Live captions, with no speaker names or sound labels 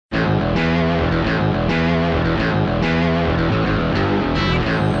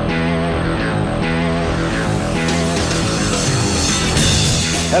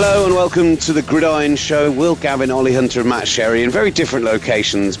Hello and welcome to the Gridiron Show. Will Gavin, Ollie Hunter and Matt Sherry in very different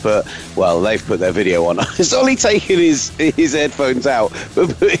locations, but, well, they've put their video on. Has Ollie taken his headphones out, but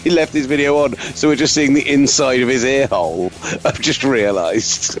he left his video on, so we're just seeing the inside of his ear hole. I've just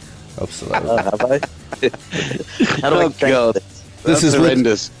realised. Absolutely. Have I? Oh, God. This is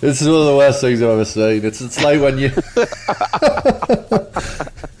horrendous. This is one of the worst things I've ever seen. It's like when you...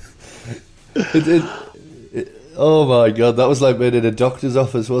 Oh my God, that was like being in a doctor's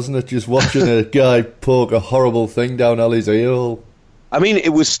office, wasn't it? Just watching a guy poke a horrible thing down Ollie's ear hole. I mean, it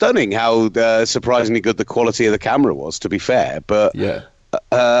was stunning how surprisingly good the quality of the camera was, to be fair, but yeah.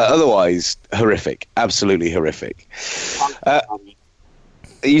 Otherwise, horrific. Absolutely horrific. Are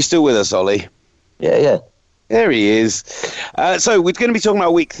you still with us, Ollie? Yeah. There he is. So we're going to be talking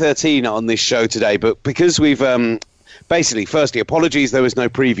about Week 13 on this show today, but because we've... basically, firstly, apologies, there was no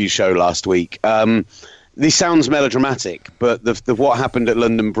preview show last week. This sounds melodramatic, but the what happened at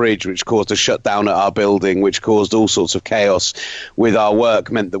London Bridge, which caused a shutdown at our building, which caused all sorts of chaos with our work,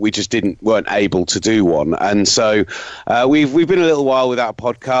 meant that we just weren't able to do one. And so we've been a little while without a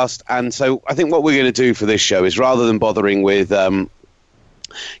podcast. And so I think what we're going to do for this show is, rather than bothering with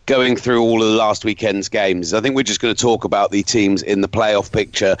going through all of the last weekend's games, I think we're just going to talk about the teams in the playoff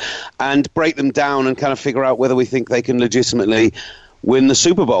picture and break them down and kind of figure out whether we think they can legitimately win the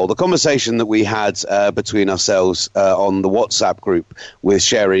Super Bowl. The conversation that we had between ourselves on the WhatsApp group with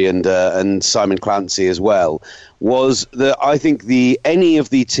Sherry and Simon Clancy as well was that I think any of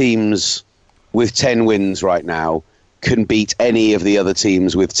the teams with 10 wins right now can beat any of the other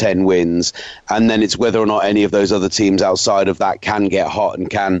teams with 10 wins, and then it's whether or not any of those other teams outside of that can get hot and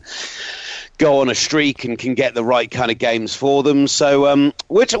can go on a streak and can get the right kind of games for them. So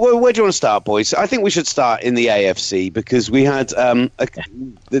where do you want to start, boys? I think we should start in the AFC, because we had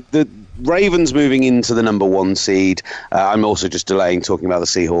the Ravens moving into the number 1 seed. I'm also just delaying talking about the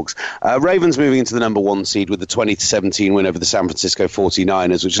Seahawks. Ravens moving into the number 1 seed with the 20-17 win over the San Francisco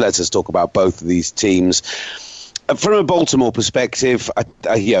 49ers, which lets us talk about both of these teams. From a Baltimore perspective,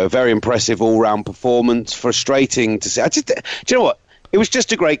 a very impressive all-round performance. Frustrating to see. Do you know what? It was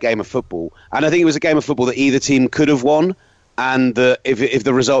just a great game of football, and I think it was a game of football that either team could have won, and if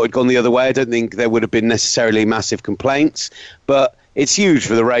the result had gone the other way, I don't think there would have been necessarily massive complaints, but it's huge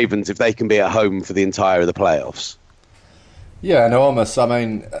for the Ravens if they can be at home for the entire of the playoffs. Yeah, enormous. I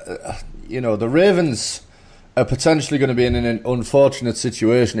mean, the Ravens are potentially going to be in an unfortunate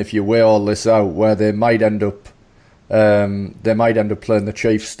situation if you weigh all this out, where they might end up playing the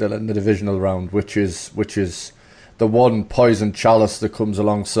Chiefs still in the divisional round, which is the one poison chalice that comes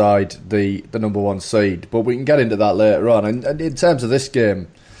alongside the number 1 seed. But we can get into that later on. And in terms of this game,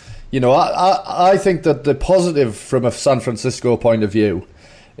 I think that the positive from a San Francisco point of view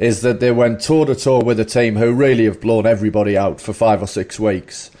is that they went toe-to-toe with a team who really have blown everybody out for 5 or 6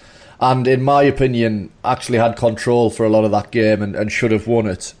 weeks. And in my opinion, actually had control for a lot of that game and should have won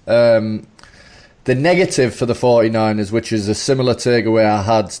it. The negative for the 49ers, which is a similar takeaway I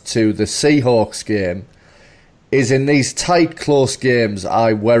had to the Seahawks game, is in these tight, close games,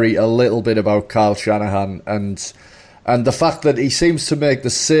 I worry a little bit about Kyle Shanahan and the fact that he seems to make the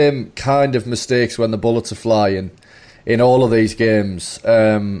same kind of mistakes when the bullets are flying in all of these games.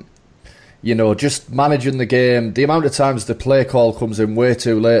 Just managing the game, the amount of times the play call comes in way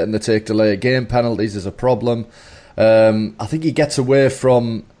too late and they take delayed game penalties is a problem. I think he gets away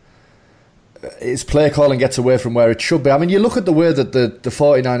from... his play calling gets away from where it should be. I mean, you look at the way that the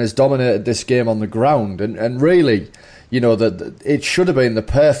 49ers dominated this game on the ground, and really, that it should have been the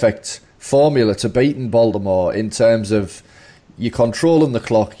perfect formula to beating Baltimore in terms of you controlling the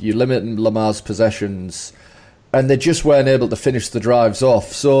clock, you limiting Lamar's possessions, and they just weren't able to finish the drives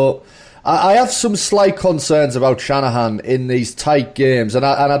off. So I have some slight concerns about Shanahan in these tight games, and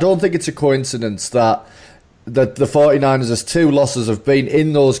I don't think it's a coincidence that the 49ers' 2 losses have been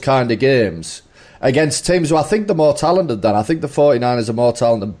in those kind of games against teams who I think they're more talented than. I think the 49ers are more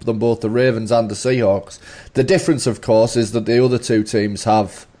talented than both the Ravens and the Seahawks. The difference, of course, is that the other 2 teams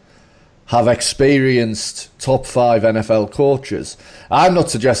have experienced top 5 NFL coaches. I'm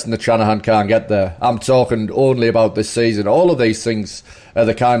not suggesting that Shanahan can't get there. I'm talking only about this season. All of these things are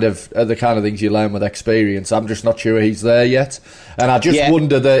the kind of things you learn with experience. I'm just not sure he's there yet. And I just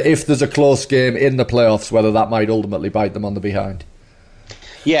wonder that if there's a close game in the playoffs, whether that might ultimately bite them on the behind.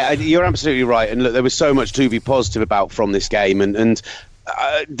 Yeah, you're absolutely right. And look, there was so much to be positive about from this game. And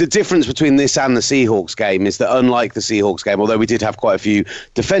the difference between this and the Seahawks game is that, unlike the Seahawks game, although we did have quite a few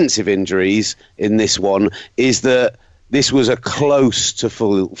defensive injuries in this one, is that this was a close to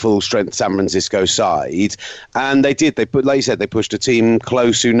full strength San Francisco side, and they did. They put, like you said, they pushed a team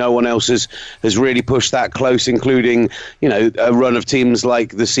close who no one else has really pushed that close, including a run of teams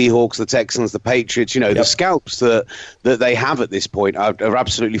like the Seahawks, the Texans, the Patriots. The scalps that they have at this point are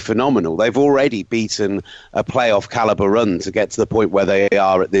absolutely phenomenal. They've already beaten a playoff caliber run to get to the point where they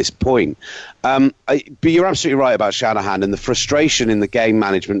are at this point. But you're absolutely right about Shanahan and the frustration in the game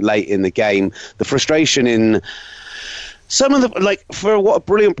management late in the game, the frustration in some of the, for what a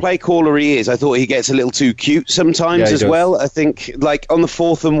brilliant play caller he is, I thought he gets a little too cute sometimes as well. I think, on the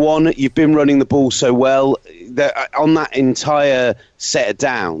 4th and 1, you've been running the ball so well that on that entire set of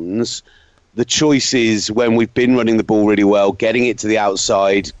downs, the choices when we've been running the ball really well, getting it to the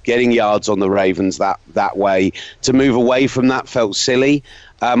outside, getting yards on the Ravens that way, to move away from that felt silly.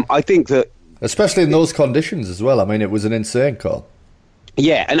 I think that, especially in those conditions as well. I mean, it was an insane call.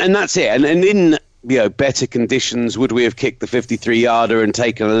 Yeah, and that's it. And in better conditions, would we have kicked the 53-yarder and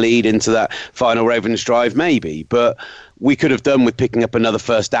taken a lead into that final Ravens drive? Maybe, but we could have done with picking up another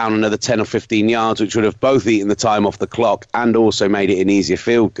first down, another 10 or 15 yards, which would have both eaten the time off the clock and also made it an easier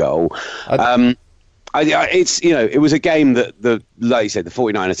field goal. It was a game that like you said, the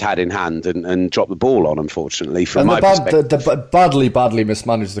 49ers had in hand and dropped the ball on, unfortunately, from my perspective. The badly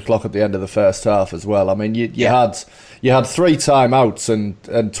mismanaged the clock at the end of the first half as well. I mean, you had 3 timeouts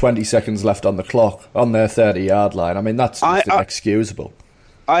and 20 seconds left on the clock on their 30-yard line. I mean, that's inexcusable.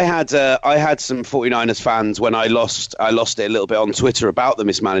 I had some 49ers fans when I lost it a little bit on Twitter about the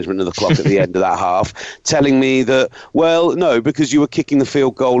mismanagement of the clock at the end of that half, telling me that, well, no, because you were kicking the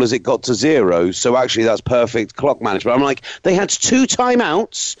field goal as it got to 0, so actually that's perfect clock management. I'm like, they had 2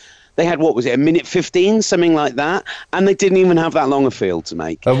 timeouts. They had, what was it, a minute 15, something like that, and they didn't even have that long a field to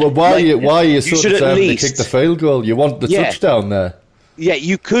make. Why are you so determined to kick the field goal? You want the touchdown there. Yeah,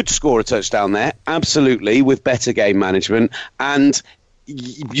 you could score a touchdown there, absolutely, with better game management, and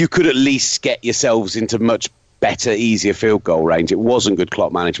you could at least get yourselves into much better, easier field goal range. It wasn't good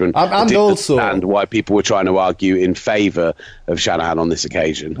clock management. And also, understand why people were trying to argue in favour of Shanahan on this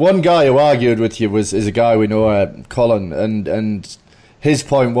occasion. One guy who argued with you is a guy we know, Colin, and his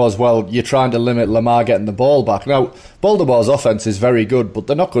point was, well, you're trying to limit Lamar getting the ball back. Now, Baltimore's offence is very good, but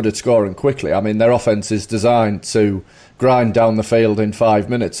they're not good at scoring quickly. I mean, their offence is designed to grind down the field in 5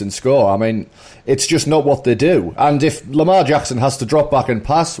 minutes and score. I mean, it's just not what they do. And if Lamar Jackson has to drop back and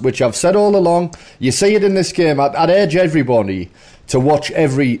pass, which I've said all along, you see it in this game, I'd urge everybody to watch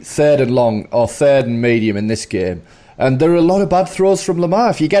every 3rd and long or 3rd and medium in this game. And there are a lot of bad throws from Lamar.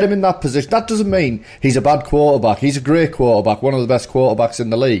 If you get him in that position, that doesn't mean he's a bad quarterback. He's a great quarterback, one of the best quarterbacks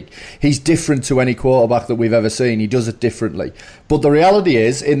in the league. He's different to any quarterback that we've ever seen. He does it differently. But the reality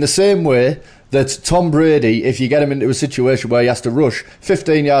is, in the same way that Tom Brady, if you get him into a situation where he has to rush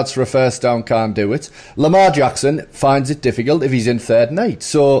 15 yards for a first down, can't do it. Lamar Jackson finds it difficult if he's in 3rd and 8.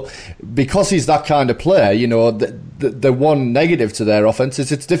 So because he's that kind of player, the one negative to their offence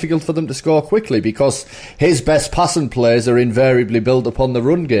is it's difficult for them to score quickly because his best passing plays are invariably built upon the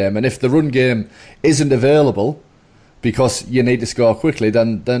run game. And if the run game isn't available because you need to score quickly,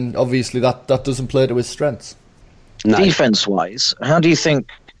 then obviously that doesn't play to his strengths. No. Defence-wise, how do you think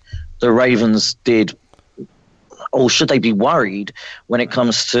the Ravens did, or should they be worried when it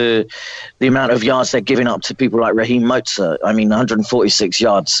comes to the amount of yards they're giving up to people like Raheem Mostert? I mean, 146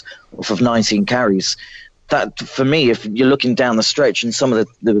 yards off of 19 carries. That, for me, if you're looking down the stretch and some of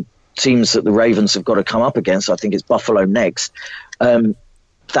the teams that the Ravens have got to come up against, I think it's Buffalo next,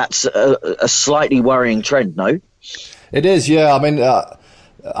 that's a slightly worrying trend, no? It is, yeah. I mean,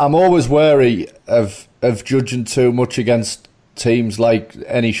 I'm always wary of judging too much against teams like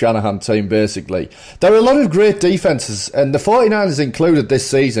any Shanahan team, basically. There are a lot of great defences, and the 49ers included this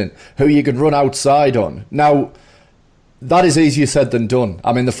season, who you can run outside on. Now, that is easier said than done.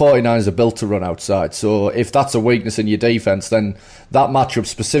 I mean, the 49ers are built to run outside, so if that's a weakness in your defence, then that matchup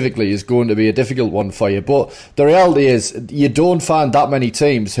specifically is going to be a difficult one for you. But the reality is, you don't find that many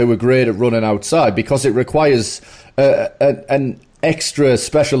teams who are great at running outside because it requires an extra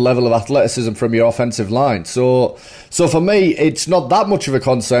special level of athleticism from your offensive line. So for me, it's not that much of a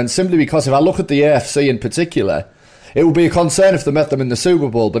concern, simply because if I look at the AFC in particular, it would be a concern if they met them in the Super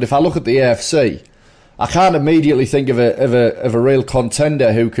Bowl. But if I look at the AFC, I can't immediately think of a real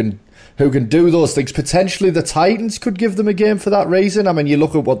contender who can do those things. Potentially the Titans could give them a game for that reason. I mean, you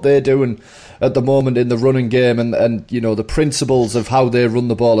look at what they're doing at the moment in the running game, and the principles of how they run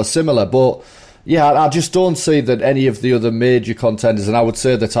the ball are similar. But yeah, I just don't see that any of the other major contenders, and I would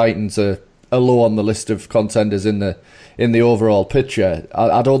say the Titans are low on the list of contenders in the overall picture.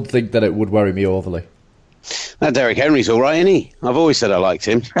 I don't think that it would worry me overly. That Derrick Henry's all right, isn't he? I've always said I liked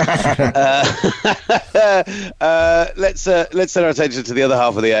him. Let's turn our attention to the other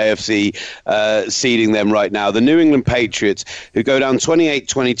half of the AFC, seeding them right now. The New England Patriots, who go down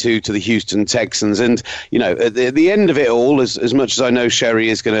 28-22 to the Houston Texans. And, you know, at the end of it all, as much as I know Sherry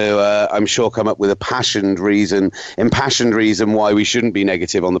is going to, I'm sure, come up with a impassioned reason why we shouldn't be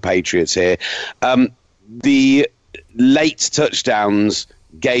negative on the Patriots here. The late touchdowns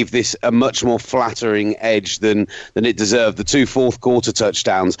gave this a much more flattering edge than it deserved. The 2 fourth-quarter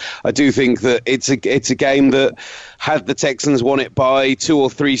touchdowns. I do think that it's a game that, had the Texans won it by 2 or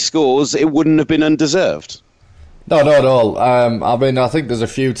 3 scores, it wouldn't have been undeserved. No, not at all. I mean, I think there's a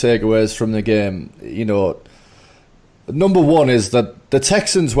few takeaways from the game. You know, number one is that the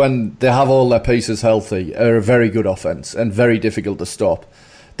Texans, when they have all their pieces healthy, are a very good offense and very difficult to stop.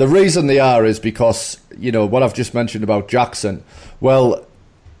 The reason they are is because, you know, what I've just mentioned about Jackson. Well,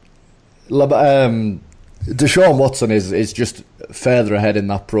 Deshaun Watson is just further ahead in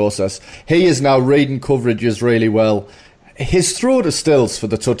that process. He is now reading coverages really well. His throw to Stills for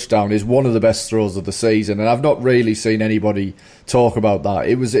the touchdown is one of the best throws of the season, and I've not really seen anybody talk about that.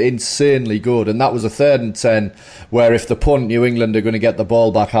 It was insanely good, and that was a 3rd and 10, where if the punt, New England are going to get the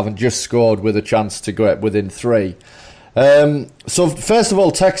ball back, having just scored with a chance to go within 3. So first of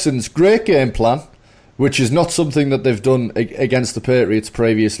all, Texans, great game plan, which is not something that they've done against the Patriots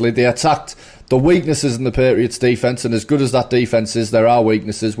previously. They attacked the weaknesses in the Patriots' defence, and as good as that defence is, there are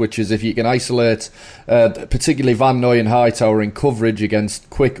weaknesses, which is if you can isolate particularly Van Noy and Hightower in coverage against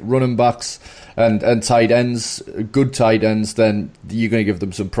quick running backs and tight ends, good tight ends, then you're going to give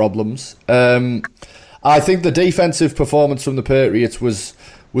them some problems. I think the defensive performance from the Patriots was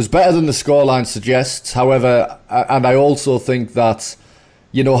better than the scoreline suggests. However, and I also think that,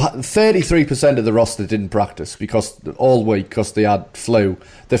 you know, 33% of the roster didn't practice all week because they had flu.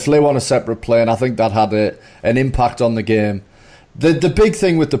 They flew on a separate plane. I think that had an impact on the game. The big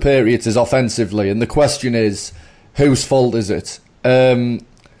thing with the Patriots is offensively, and the question is, whose fault is it?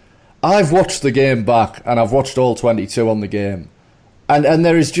 I've watched the game back, and I've watched all 22 on the game, and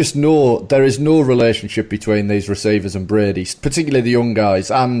there is no relationship between these receivers and Brady, particularly the young guys,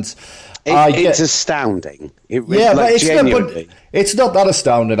 and it's astounding. It's not that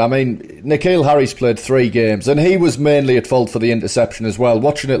astounding. I mean, N'Keal Harris played 3 games, and he was mainly at fault for the interception as well.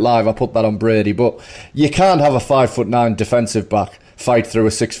 Watching it live, I put that on Brady, but you can't have a 5'9" defensive back fight through a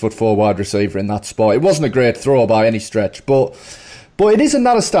 6'4" wide receiver in that spot. It wasn't a great throw by any stretch, but it isn't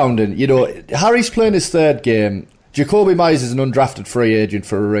that astounding. You know, Harry's playing his 3rd game. Jacoby Myers is an undrafted free agent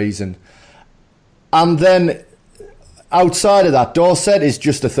for a reason, and then outside of that, Dorsett is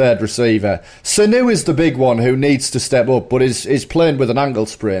just a 3rd receiver. Sanu is the big one who needs to step up, but is playing with an ankle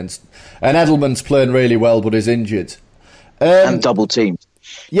sprain. And Edelman's playing really well, but is injured. And double teamed.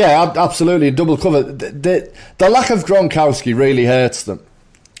 Yeah, absolutely, double cover. The lack of Gronkowski really hurts them.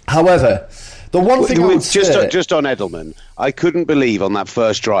 However, the one thing I would say... Just on Edelman, I couldn't believe on that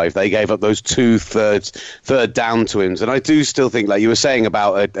first drive they gave up those 2 third down to him. And I do still think, like you were saying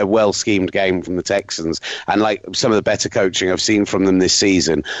about a well-schemed game from the Texans and like some of the better coaching I've seen from them this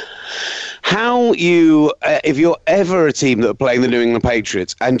season. How if you're ever a team that are playing the New England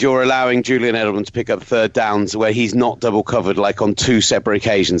Patriots and you're allowing Julian Edelman to pick up 3rd downs where he's not double covered like on 2 separate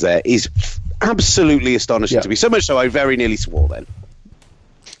occasions there is absolutely astonishing to me. So much so I very nearly swore then.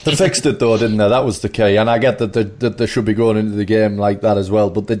 They fixed it though, didn't they? That was the key, and I get that they should be going into the game like that as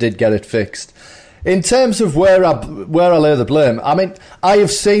well, but they did get it fixed. In terms of where I lay the blame, I mean, I have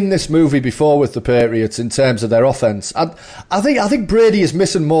seen this movie before with the Patriots in terms of their offense. I think Brady is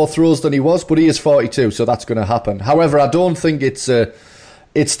missing more throws than he was, but he is 42, so that's going to happen. However, I don't think it's the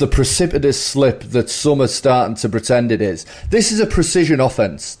precipitous slip that some are starting to pretend it is. This is a precision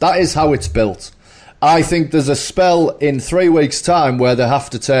offense. That is how it's built. I think there's a spell in 3 weeks' time where they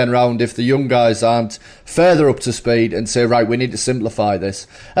have to turn around if the young guys aren't further up to speed and say, right, we need to simplify this.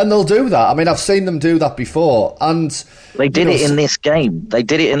 And they'll do that. I mean, I've seen them do that before. And they did it in this game. They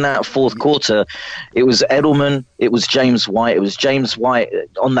did it in that 4th quarter. It was Edelman. It was James White. It was James White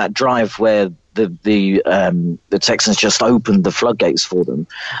on that drive where the Texans just opened the floodgates for them.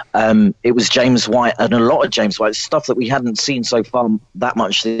 It was James White and a lot of James White stuff that we hadn't seen so far that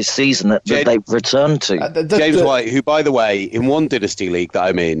much this season that they returned to. James White, who, by the way, in one dynasty league that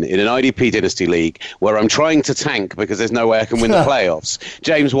I'm in an IDP dynasty league where I'm trying to tank because there's no way I can win the playoffs,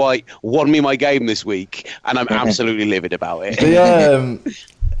 James White won me my game this week, and I'm absolutely livid about it.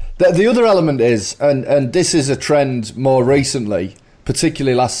 The other element is, and this is a trend more recently,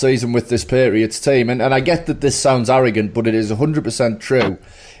 particularly last season with this Patriots team, and I get that this sounds arrogant, but it is 100% true,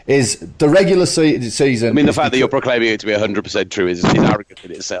 is the regular season. I mean, the fact that you're proclaiming it to be 100% true is arrogant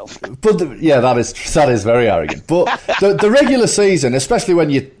in itself. But that is very arrogant. But the regular season, especially when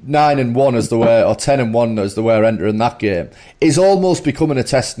you're 9-1 as they were, or 10-1 as they were entering that game, is almost becoming a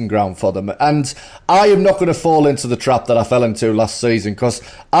testing ground for them. And I am not going to fall into the trap that I fell into last season, because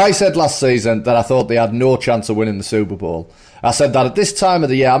I said last season that I thought they had no chance of winning the Super Bowl. I said that at this time of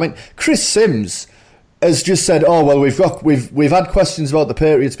the year. I mean, Chris Sims has just said, "Oh well, we've had questions about the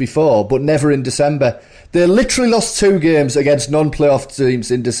Patriots before, but never in December." They literally lost 2 games against non-playoff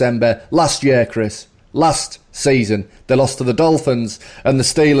teams in December last year, Chris. Last season, they lost to the Dolphins and the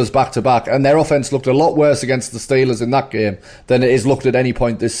Steelers back to back, and their offense looked a lot worse against the Steelers in that game than it has looked at any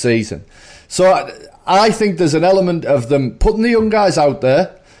point this season. So I think there's an element of them putting the young guys out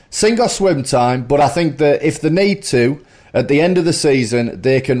there, sink or swim time. But I think that if they need to, at the end of the season,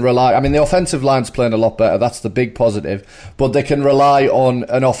 they can rely... I mean, the offensive line's playing a lot better. That's the big positive. But they can rely on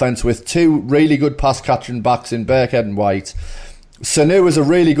an offense with 2 really good pass-catching backs in Burkhead and White. Sanu is a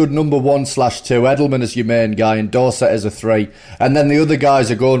really good number 1/2. Edelman is your main guy, and Dorsett is a 3. And then the other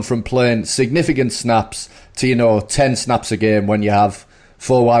guys are going from playing significant snaps to, 10 snaps a game when you have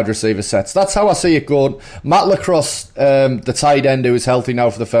 4 wide receiver sets. That's how I see it going. Matt Lacrosse, the tight end who is healthy now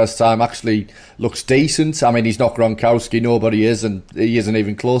for the first time, actually looks decent. I mean, he's not Gronkowski, nobody is, and he isn't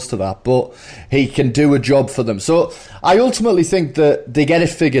even close to that, but he can do a job for them. So I ultimately think that they get it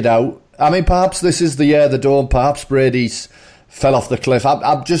figured out. I mean, perhaps this is the year they don't. Perhaps Brady's fell off the cliff.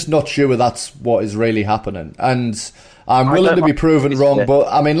 I'm just not sure that's what is really happening. And I'm willing to be proven wrong, but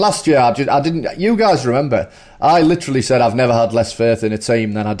I mean, last year I didn't. You guys remember? I literally said I've never had less faith in a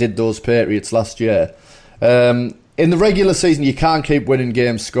team than I did those Patriots last year. In the regular season, you can't keep winning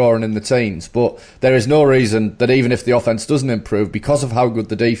games scoring in the teens, but there is no reason that even if the offense doesn't improve, because of how good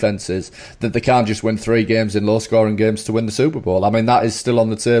the defense is, that they can't just win 3 games in low-scoring games to win the Super Bowl. I mean, that is still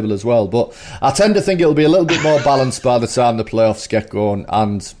on the table as well. But I tend to think it'll be a little bit more balanced by the time the playoffs get going,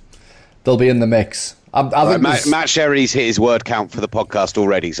 and they'll be in the mix. I think Matt Sherry's hit his word count for the podcast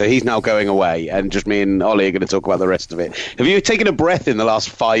already, so he's now going away, and just me and Ollie are going to talk about the rest of it. Have you taken a breath in the last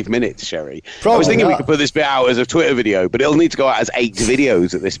 5 minutes, Sherry? Probably I was thinking not. We could put this bit out as a Twitter video, but it'll need to go out as 8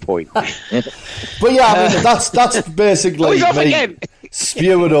 videos at this point. But yeah, I mean, that's basically me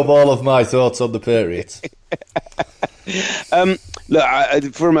spewing up all of my thoughts on the Patriots.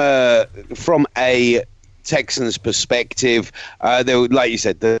 Look, from a Texans perspective, like you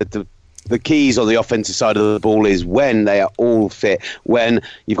said, the keys on the offensive side of the ball is when they are all fit. When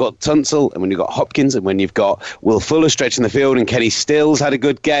you've got Tunsil, and when you've got Hopkins, and when you've got Will Fuller stretching the field, and Kenny Stills had a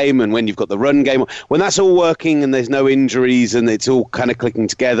good game, and when you've got the run game, when that's all working and there's no injuries and it's all kind of clicking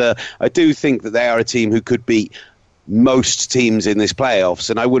together, I do think that they are a team who could beat most teams in this playoffs,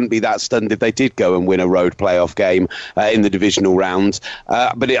 and I wouldn't be that stunned if they did go and win a road playoff game in the divisional rounds.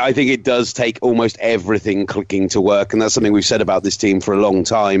 But I think it does take almost everything clicking to work, and that's something we've said about this team for a long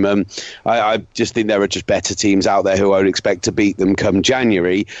time. I just think there are just better teams out there who I would expect to beat them come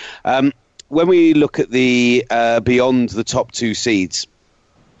January. When we look at the beyond the top 2 seeds,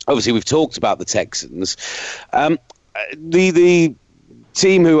 obviously we've talked about the Texans. The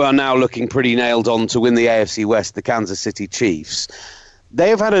team who are now looking pretty nailed on to win the AFC West, the Kansas City Chiefs, they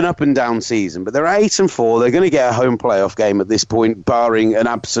have had an up and down season, but they're 8-4. They're going to get a home playoff game at this point, barring an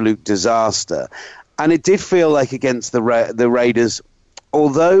absolute disaster. And it did feel like against the Raiders,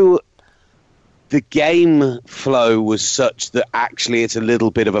 although the game flow was such that actually it's a little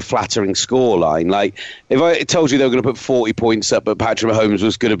bit of a flattering scoreline. Like, if I told you they were going to put 40 points up, but Patrick Mahomes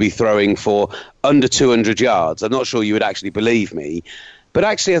was going to be throwing for under 200 yards, I'm not sure you would actually believe me. But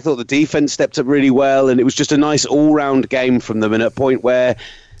actually, I thought the defense stepped up really well, and it was just a nice all-round game from them, and at a point where,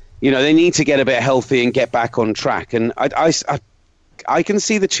 they need to get a bit healthy and get back on track. And I can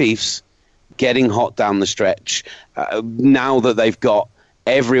see the Chiefs getting hot down the stretch now that they've got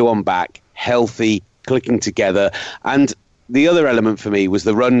everyone back, healthy, clicking together. And the other element for me was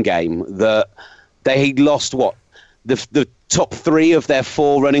the run game, that they lost the top 3 of their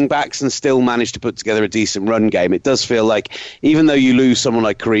 4 running backs and still managed to put together a decent run game. It does feel like, even though you lose someone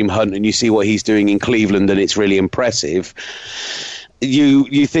like Kareem Hunt and you see what he's doing in Cleveland and it's really impressive,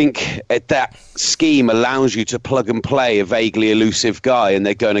 you think that scheme allows you to plug and play a vaguely elusive guy, and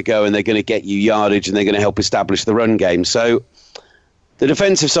they're going to go and they're going to get you yardage and they're going to help establish the run game. So the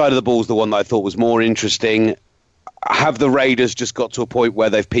defensive side of the ball is the one that I thought was more interesting. Have the Raiders just got to a point where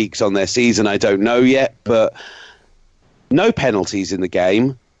they've peaked on their season? I don't know yet, but no penalties in the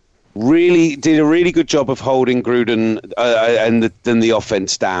game. Really did a really good job of holding Gruden and the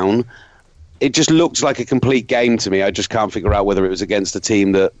offense down. It just looked like a complete game to me. I just can't figure out whether it was against a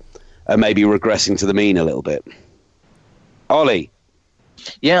team that are maybe regressing to the mean a little bit. Ollie,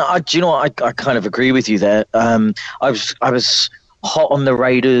 Yeah, do you know what? I kind of agree with you there. I was hot on the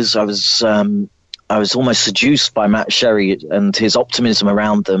Raiders. I was almost seduced by Matt Sherry and his optimism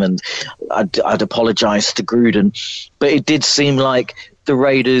around them, and I'd apologise to Gruden, but it did seem like the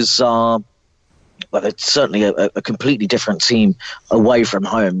Raiders are. Well, it's certainly a completely different team away from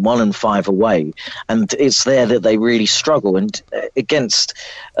home, 1-5 away, and it's there that they really struggle. And against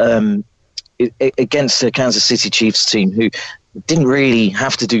the Kansas City Chiefs team, who didn't really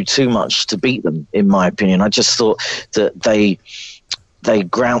have to do too much to beat them, in my opinion. I just thought that they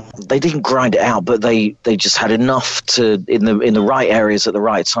didn't grind it out, but they just had enough to in the right areas at the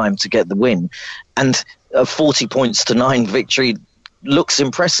right time to get the win. And a 40-9 victory looks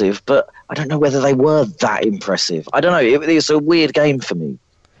impressive, but I don't know whether they were that impressive. I don't know. It's a weird game for me.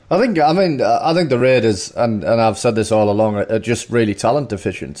 I think the Raiders, and I've said this all along, are just really talent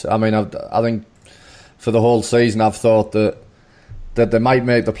deficient. I mean, I think for the whole season, I've thought that they might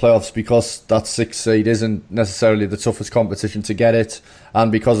make the playoffs because that 6th seed isn't necessarily the toughest competition to get it,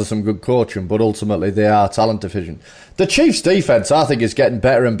 and because of some good coaching, but ultimately they are talent deficient. The Chiefs' defence, I think, is getting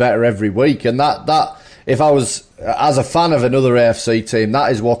better and better every week, and that if I was, as a fan of another AFC team,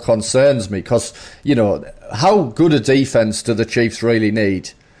 that is what concerns me, because, you know, how good a defence do the Chiefs really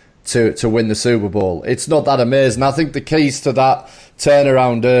need to win the Super Bowl? It's not that amazing. I think the keys to that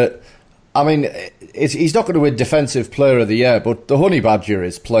turnaround I mean, he's not going to win Defensive Player of the Year, but the Honey Badger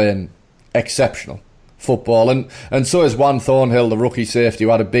is playing exceptional football, and so is Juan Thornhill, the rookie safety, who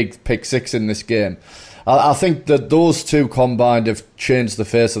had a big pick six in this game. I think that those two combined have changed the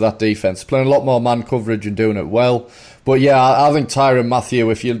face of that defence, playing a lot more man coverage and doing it well. But yeah, I think Tyrann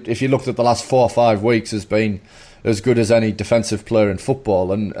Mathieu, if you looked at the last 4 or 5 weeks, has been as good as any defensive player in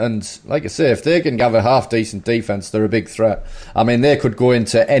football. And like I say, if they can have a half-decent defence, they're a big threat. I mean, they could go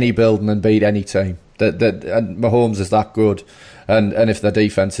into any building and beat any team. And Mahomes is that good. And if their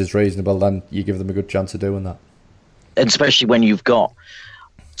defence is reasonable, then you give them a good chance of doing that. Especially when you've got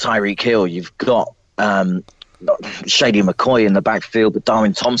Tyreek Hill, you've got Shady McCoy in the backfield, but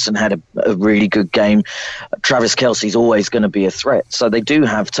Darwin Thompson had a really good game. Travis Kelce's always going to be a threat. So they do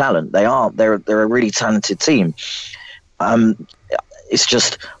have talent. They're a really talented team. It's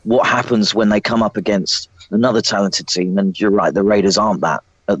just what happens when they come up against another talented team. And you're right, the Raiders aren't that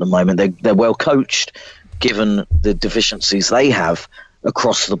at the moment. They're well coached, given the deficiencies they have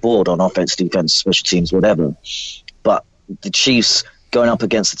across the board on offense, defense, special teams, whatever. But the Chiefs going up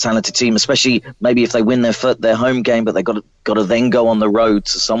against a talented team, especially maybe if they win their home game, but they've got to then go on the road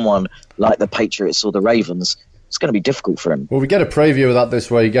to someone like the Patriots or the Ravens, it's going to be difficult for them. Well, we get a preview of that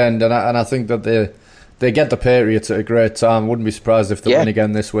this weekend, and I think that they get the Patriots at a great time. Wouldn't be surprised if they win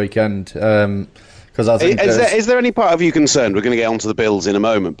again this weekend. Because I think is there any part of you concerned? We're going to get onto the Bills in a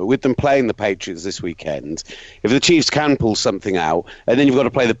moment, but with them playing the Patriots this weekend, if the Chiefs can pull something out, and then you've got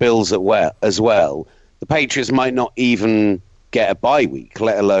to play the Bills as well, the Patriots might not even get a bye week,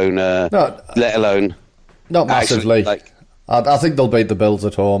 let alone not massively. I think they'll beat the Bills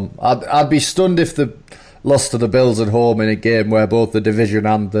at home. I'd be stunned if they lost to the Bills at home in a game where both the division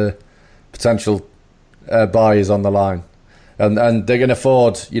and the potential bye is on the line, and they're going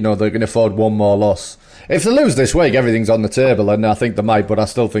to afford one more loss. If they lose this week, everything's on the table, and I think they might, but I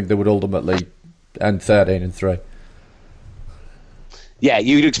still think they would ultimately end 13-3. Yeah,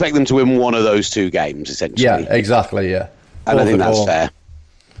 you'd expect them to win one of those 2 games, essentially. Yeah, exactly. Yeah. And I think that's fair.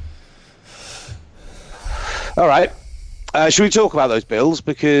 All right. Should we talk about those Bills?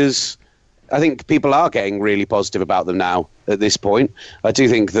 Because I think people are getting really positive about them now at this point. I do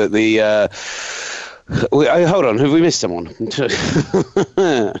think that hold on, have we missed someone?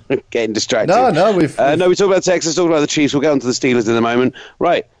 Getting distracted. No, we talk about Texas, talk about the Chiefs. We'll get on to the Steelers in a moment.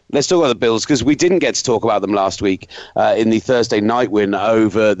 Right. Let's talk about the Bills, because we didn't get to talk about them last week in the Thursday night win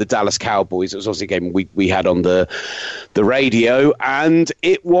over the Dallas Cowboys. It was obviously a game we had on the radio, and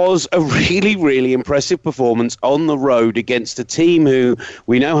it was a really, really impressive performance on the road against a team who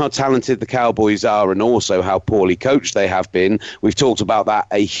we know how talented the Cowboys are and also how poorly coached they have been. We've talked about that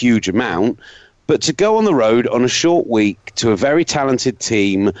a huge amount. But to go on the road on a short week to a very talented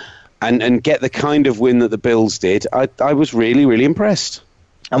team and get the kind of win that the Bills did, I was really, really impressed.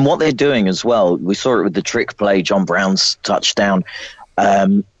 And what they're doing as well, we saw it with the trick play, John Brown's touchdown.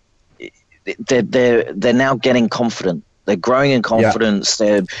 They're now getting confident. They're growing in confidence. Yeah.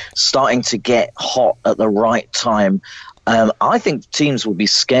 They're starting to get hot at the right time. I think teams will be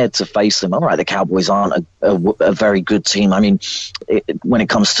scared to face them. All right, the Cowboys aren't a very good team. I mean, when it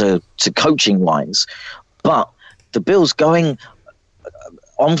comes to coaching wise, but the Bills going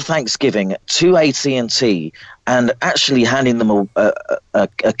on Thanksgiving to AT&T and actually handing them a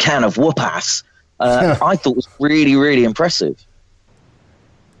can of whoop-ass, I thought was really, really impressive.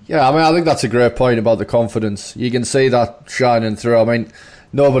 Yeah, I mean, I think that's a great point about the confidence. You can see that shining through. I mean,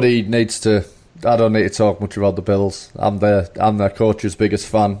 nobody needs to. I don't need to talk much about the Bills. I'm their coach's biggest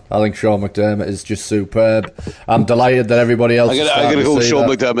fan. I think Sean McDermott is just superb. I'm delighted that everybody else. I'm going to call Sean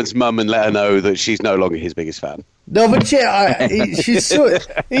McDermott's mum and let her know that she's no longer his biggest fan. No, but yeah,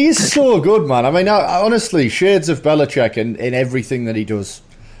 he's so good, man. I mean, honestly, shades of Belichick in everything that he does,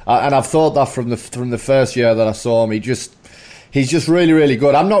 and I've thought that from the first year that I saw him. He's just really, really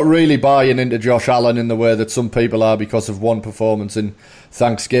good. I'm not really buying into Josh Allen in the way that some people are because of one performance in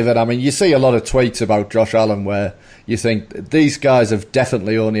Thanksgiving. I mean, you see a lot of tweets about Josh Allen where you think these guys have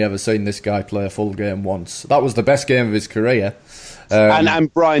definitely only ever seen this guy play a full game once. That was the best game of his career.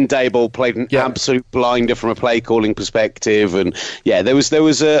 And Brian Daboll played an absolute blinder from a play calling perspective, and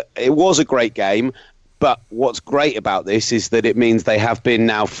it was a great game. But what's great about this is that it means they have been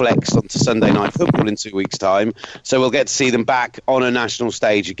now flexed onto Sunday Night Football in 2 weeks' time. So we'll get to see them back on a national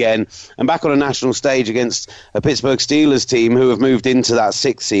stage again, and back on a national stage against a Pittsburgh Steelers team who have moved into that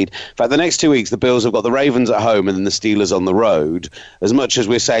 6th seed. In fact, the next 2 weeks, the Bills have got the Ravens at home and then the Steelers on the road. As much as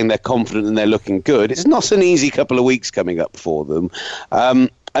we're saying they're confident and they're looking good, it's not an easy couple of weeks coming up for them. And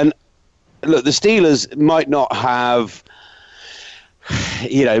look, the Steelers might not have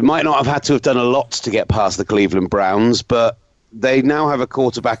had to have done a lot to get past the Cleveland Browns, but they now have a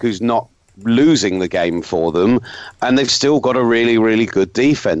quarterback who's not losing the game for them, and they've still got a really, really good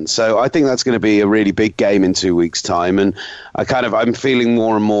defense. So I think that's going to be a really big game in 2 weeks' time, and I'm feeling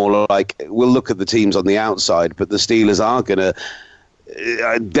more and more like we'll look at the teams on the outside, but the Steelers are going to.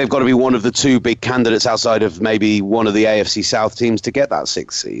 They've got to be one of the two big candidates outside of maybe one of the AFC South teams to get that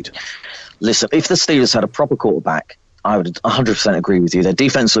 6th seed. Listen, if the Steelers had a proper quarterback, I would 100% agree with you. Their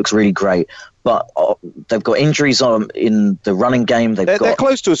defense looks really great, but they've got injuries in the running game. They're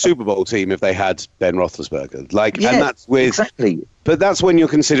close to a Super Bowl team if they had Ben Roethlisberger. And that's exactly. But that's when you're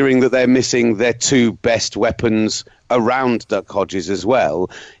considering that they're missing their two best weapons around Duck Hodges as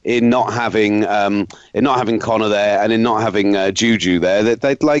well, in not having Connor there and in not having Juju there.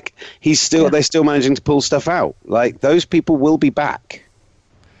 They're still managing to pull stuff out. Like, those people will be back.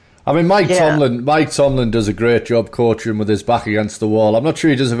 I mean, Mike Tomlin does a great job coaching with his back against the wall. I'm not sure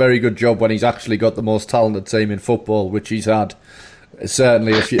he does a very good job when he's actually got the most talented team in football, which he's had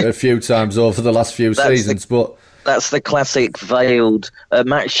certainly a few times over the last few seasons. But that's the classic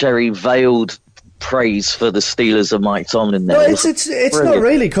Matt Sherry veiled praise for the Steelers of Mike Tomlin. There, no, it's not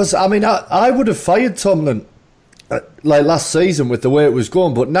really, because I mean I would have fired Tomlin like last season with the way it was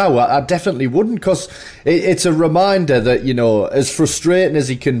going, but now I definitely wouldn't, because it's a reminder that, as frustrating as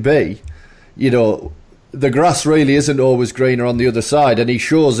he can be, the grass really isn't always greener on the other side, and he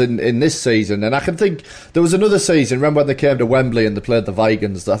shows in this season. And I can think there was another season, remember when they came to Wembley and they played the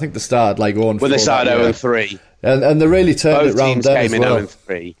Vikings? I think they started 0-4. When they started 0-3. And they really turned it around then as well. Both teams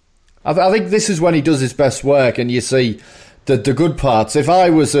came in 0-3. I think this is when he does his best work, and you see the good parts. If I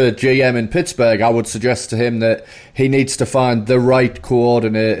was a GM in Pittsburgh, I would suggest to him that he needs to find the right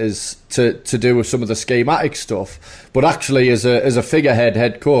coordinators to do with some of the schematic stuff. But actually, as a figurehead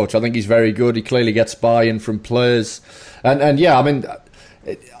head coach, I think he's very good. He clearly gets buy-in from players. And yeah, I mean,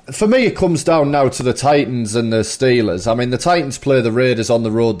 for me, it comes down now to the Titans and the Steelers. I mean, the Titans play the Raiders on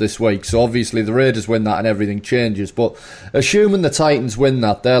the road this week, so obviously the Raiders win that and everything changes. But assuming the Titans win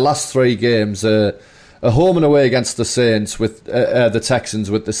that, their last 3 games are a home and away against the Saints, with the Texans,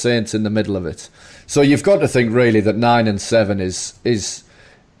 with the Saints in the middle of it. So you've got to think really that 9-7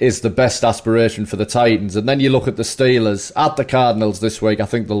 is the best aspiration for the Titans. And then you look at the Steelers at the Cardinals this week. I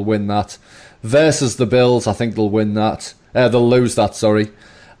think they'll win that. Versus the Bills, I think they'll win that. They'll lose that. Sorry.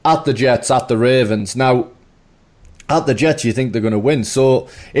 At the Jets, at the Ravens. Now, at the Jets, you think they're going to win. So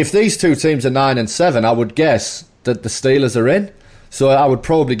if these two teams are 9-7, I would guess that the Steelers are in. So I would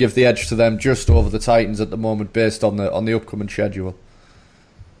probably give the edge to them just over the Titans at the moment, based on the upcoming schedule.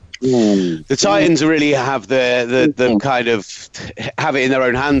 The Titans really have the kind of have it in their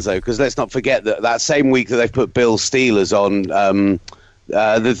own hands, though, because let's not forget that same week that they've put Bills Steelers on,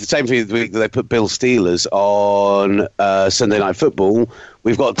 the same week that they put Bills Steelers on Sunday Night Football,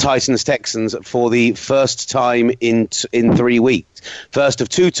 we've got Titans Texans for the first time in 3 weeks, first of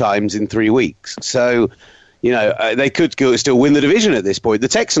 2 times in 3 weeks. So, they could still win the division at this point. The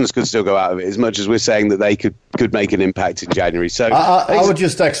Texans could still go out of it, as much as we're saying that they could make an impact in January. So I would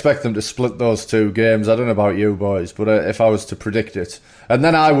just expect them to split those 2 games. I don't know about you boys, but if I was to predict it. And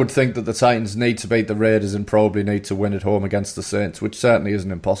then I would think that the Titans need to beat the Raiders and probably need to win at home against the Saints, which certainly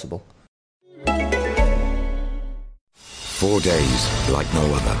isn't impossible. 4 days like no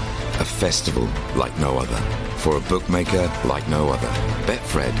other. A festival like no other. For a bookmaker like no other.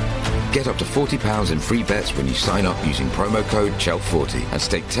 Betfred. Get up to £40 in free bets when you sign up using promo code CHELT40 and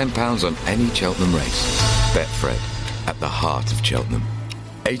stake £10 on any Cheltenham race. Betfred. At the heart of Cheltenham.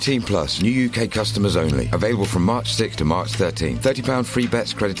 18 plus, new UK customers only. Available from March 6 to March 13. £30 free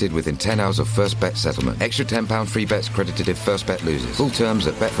bets credited within 10 hours of first bet settlement. Extra £10 free bets credited if first bet loses. Full terms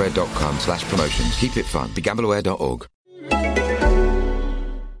at betfred.com/promotions. Keep it fun. BeGambleAware.org.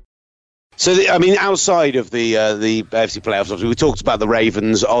 So, outside of the AFC playoffs, obviously, we talked about the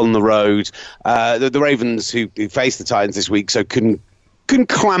Ravens on the road. The Ravens who faced the Titans this week, so couldn't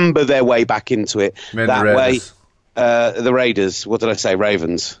clamber their way back into it that way. The Raiders. What did I say?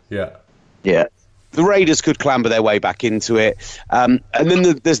 Ravens. Yeah. The Raiders could clamber their way back into it, and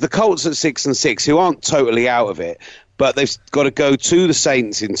then there's the Colts at 6-6, who aren't totally out of it, but they've got to go to the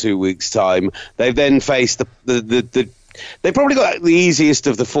Saints in 2 weeks' time. They've then faced the they've probably got the easiest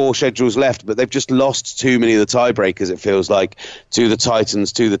of the 4 schedules left, but they've just lost too many of the tiebreakers, it feels like, to the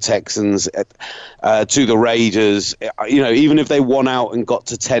Titans, to the Texans, to the Raiders. Even if they won out and got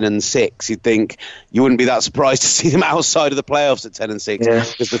to 10-6, you'd think you wouldn't be that surprised to see them outside of the playoffs at 10-6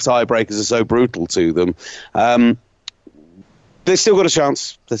 because the tiebreakers are so brutal to them. They've still got a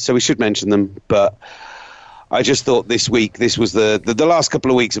chance, so we should mention them, but I just thought this week, this was the last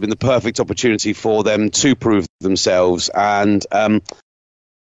couple of weeks have been the perfect opportunity for them to prove themselves. And I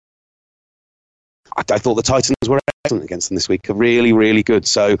thought the Titans were excellent against them this week. Really, really good.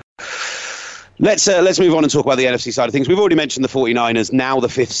 So let's move on and talk about the NFC side of things. We've already mentioned the 49ers, now the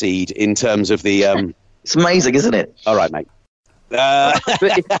 5th seed in terms of the... It's amazing, isn't it? All right, mate.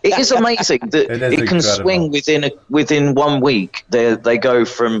 It is amazing that it can swing within 1 week. They go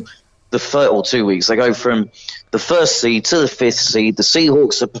from... or 2 weeks, they go from the 1st seed to the 5th seed. The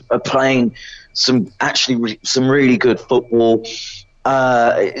Seahawks are playing some really good football.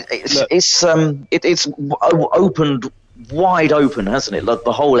 It's opened wide open, hasn't it? Like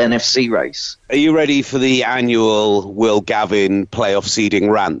the whole NFC race. Are you ready for the annual Will Gavin playoff seeding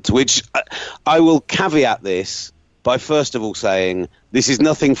rant? Which I will caveat this by first of all saying this is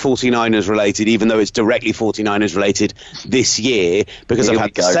nothing 49ers related, even though it's directly 49ers related this year, because I've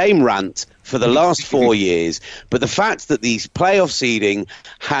had the same rant for the last 4 years. But the fact that these playoff seeding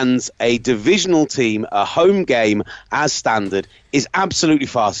hands a divisional team a home game as standard is absolutely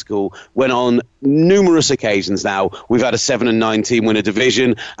farcical, when on numerous occasions now we've had a 7-9 team win a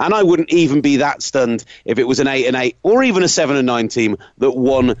division, and I wouldn't even be that stunned if it was an 8-8 or even a 7-9 team that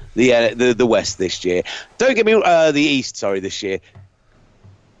won the West this year. Don't get me the East, this year.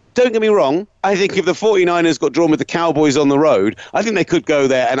 Don't get me wrong, I think if the 49ers got drawn with the Cowboys on the road, I think they could go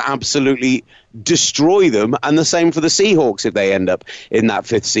there and absolutely destroy them, and the same for the Seahawks if they end up in that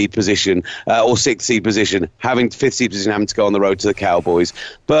 5th seed position or 6th seed position, having 5th seed position, having to go on the road to the Cowboys.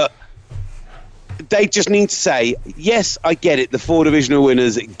 But they just need to say, yes, I get it, the 4 divisional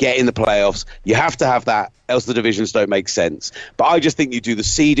winners get in the playoffs. You have to have that, else the divisions don't make sense. But I just think you do the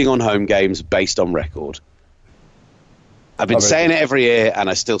seeding on home games based on record. I've been saying it every year, and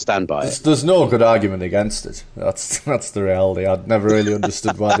I still stand by it. There's no good argument against it. That's the reality. I'd never really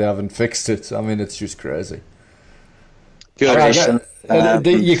understood why they haven't fixed it. I mean, it's just crazy. You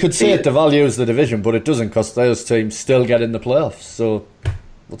could say it devalues the division, but it doesn't, because those teams still get in the playoffs. So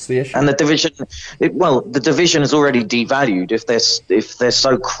what's the issue? And the division, the division is already devalued if they're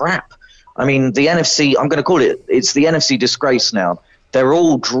so crap. I mean, the NFC, I'm going to call it's the NFC disgrace now. They're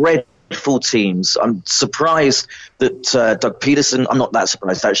all dreadful teams. I'm surprised that Doug Peterson, I'm not that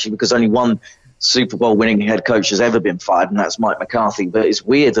surprised actually, because only one Super Bowl winning head coach has ever been fired, and that's Mike McCarthy. But it's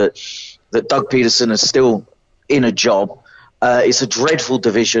weird that Doug Peterson is still in a job. It's a dreadful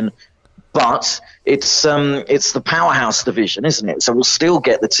division, but it's the powerhouse division, isn't it? So we'll still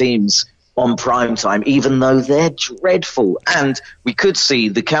get the teams on prime time, even though they're dreadful. And we could see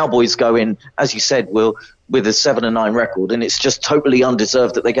the Cowboys go in, as you said, Will, with a 7-9 record, and it's just totally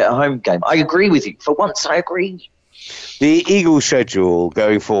undeserved that they get a home game. I agree with you. For once, I agree. The Eagles' schedule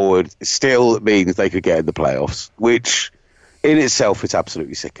going forward still means they could get in the playoffs, which in itself is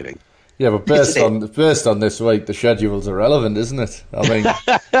absolutely sickening. Yeah, but based on this week, the schedule's irrelevant, isn't it? I mean,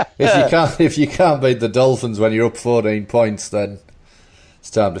 if you can't beat the Dolphins when you're up 14 points, then it's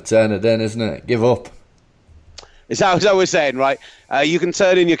time to turn it in, isn't it? Give up. It's how we're saying, right? You can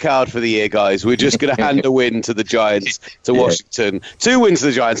turn in your card for the year, guys. We're just going to hand a win to the Giants, to Washington. 2 wins to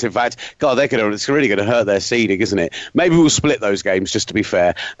the Giants, in fact. God, it's really going to hurt their seeding, isn't it? Maybe we'll split those games, just to be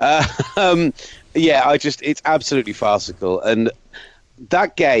fair. It's absolutely farcical. And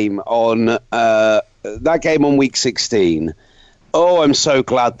that game on week 16, Oh, I'm so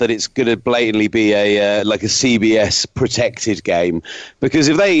glad that it's going to blatantly be a like a CBS protected game, because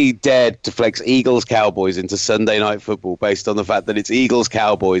if they dared to flex Eagles-Cowboys into Sunday Night Football based on the fact that it's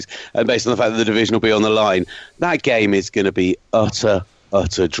Eagles-Cowboys and based on the fact that the division will be on the line, that game is going to be utter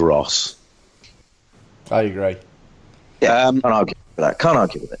dross. I agree. Yeah, can't argue with that. Can't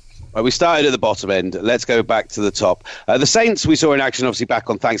argue with it. Right, we started at the bottom end. Let's go back to the top. The Saints we saw in action, obviously back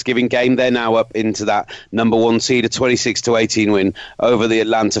on Thanksgiving game. They're now up into that number 1 seed, a 26-18 win over the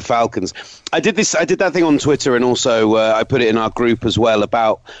Atlanta Falcons. I did that thing on Twitter, and also I put it in our group as well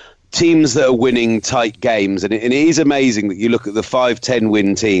about teams that are winning tight games. And it is amazing that you look at the 5-10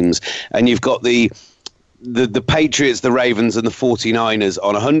 win teams, and you've got the Patriots, the Ravens, and the 49ers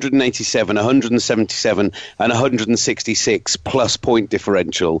on 187, 177, and 166 plus point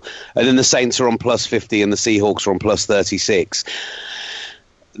differential. And then the Saints are on plus 50 and the Seahawks are on plus 36.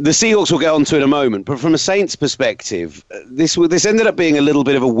 The Seahawks we'll get onto in a moment, but from a Saints perspective, this ended up being a little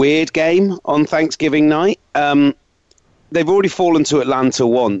bit of a weird game on Thanksgiving night. They've already fallen to Atlanta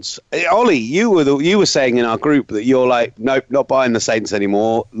once. Ollie, you were saying in our group that you're like, nope, not buying the Saints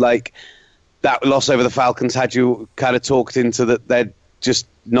anymore. Like, that loss over the Falcons had you kind of talked into that they're just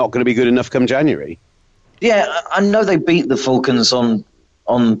not going to be good enough come January. Yeah, I know they beat the Falcons on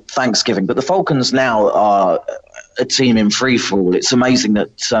Thanksgiving, but the Falcons now are a team in free fall. It's amazing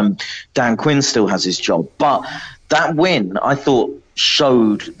that Dan Quinn still has his job. But that win, I thought,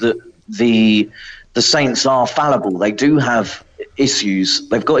 showed that the Saints are fallible. They do have issues.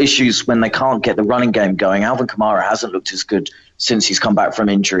 They've got issues when they can't get the running game going. Alvin Kamara hasn't looked as good since he's come back from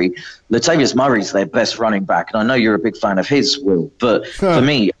injury. Latavius Murray's their best running back, and I know you're a big fan of his, Will, but for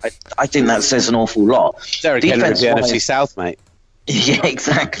me, I think that says an awful lot. Derek Henry of the NFC South, mate. Yeah,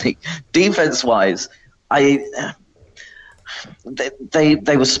 exactly. Defense-wise, they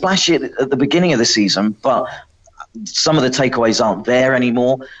were splashy at the beginning of the season, but some of the takeaways aren't there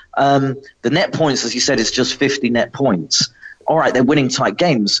anymore. The net points, as you said, is just 50 net points. All right, they're winning tight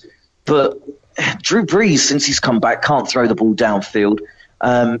games, but Drew Brees, since he's come back, can't throw the ball downfield.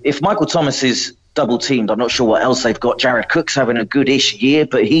 If Michael Thomas is double-teamed, I'm not sure what else they've got. Jared Cook's having a good-ish year,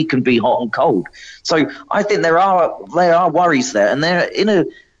 but he can be hot and cold. So I think there are worries there, and they're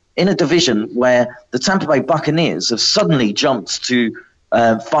in a division where the Tampa Bay Buccaneers have suddenly jumped to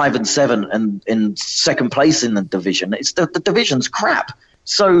 5-7 and in second place in the division. It's the division's crap.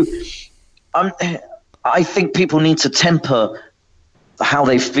 So I think people need to temper how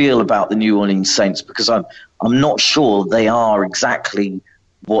they feel about the New Orleans Saints, because I'm not sure they are exactly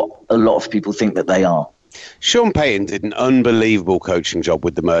what a lot of people think that they are. Sean Payton did an unbelievable coaching job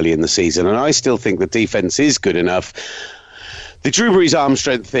with them early in the season, and I still think the defense is good enough. The Drew Brees arm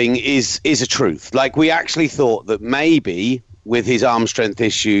strength thing is a truth. Like, we actually thought that maybe with his arm strength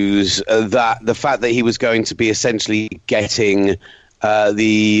issues, that the fact that he was going to be essentially getting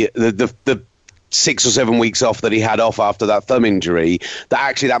the 6 or 7 weeks off that he had off after that thumb injury,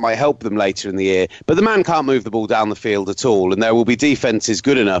 that might help them later in the year. But the man can't move the ball down the field at all, and there will be defenses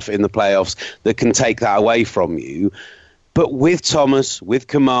good enough in the playoffs that can take that away from you. But with Thomas, with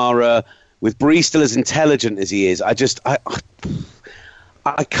Kamara, with Brees still as intelligent as he is, I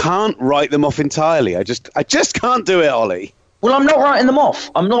can't write them off entirely. I just can't do it, Ollie. Well, I'm not writing them off.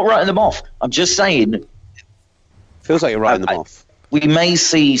 I'm just saying. Feels like you're writing them off. We may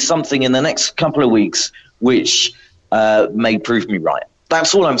see something in the next couple of weeks which may prove me right.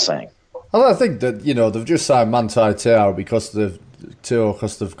 That's all I'm saying. Well, I think that, they've just signed Manti Te'o because they've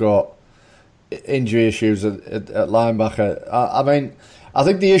got injury issues at linebacker. I mean, I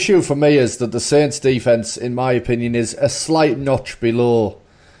think the issue for me is that the Saints defense, in my opinion, is a slight notch below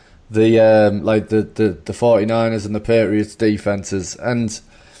the 49ers and the Patriots defenses, and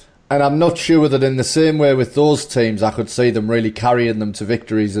I'm not sure that in the same way with those teams, I could see them really carrying them to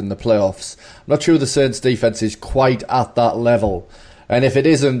victories in the playoffs. I'm not sure the Saints defense is quite at that level. And if it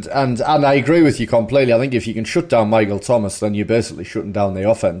isn't, and I agree with you completely, I think if you can shut down Michael Thomas, then you're basically shutting down the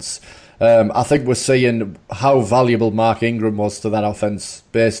offense. I think we're seeing how valuable Mark Ingram was to that offense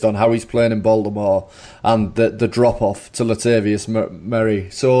based on how he's playing in Baltimore and the drop-off to Latavius Murray.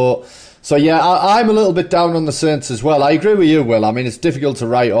 So yeah, I'm a little bit down on the Saints as well. I agree with you, Will. I mean, it's difficult to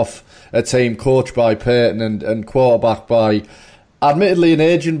write off a team coached by Peyton and quarterbacked by, admittedly an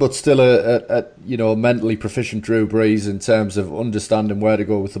agent, but still a mentally proficient Drew Brees in terms of understanding where to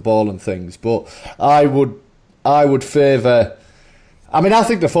go with the ball and things. But I would favour. I mean, I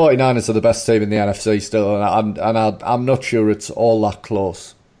think the 49ers are the best team in the NFC still, and I'm not sure it's all that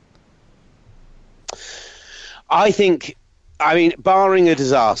close. I mean, barring a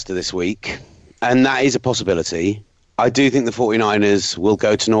disaster this week, and that is a possibility, I do think the 49ers will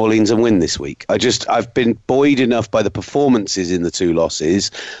go to New Orleans and win this week. I've been buoyed enough by the performances in the two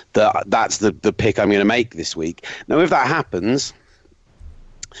losses that that's the pick I'm going to make this week. Now, if that happens,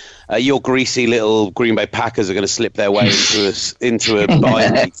 your greasy little Green Bay Packers are going to slip their way into a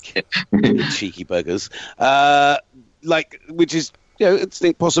bye week. Cheeky buggers. Which is, it's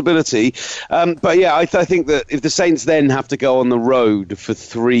a possibility. But yeah, I think that if the Saints then have to go on the road for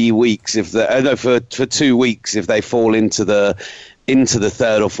 3 weeks, for 2 weeks, if they fall into the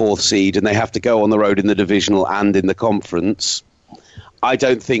third or fourth seed and they have to go on the road in the divisional and in the conference, I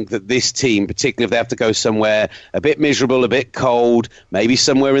don't think that this team, particularly if they have to go somewhere a bit miserable, a bit cold, maybe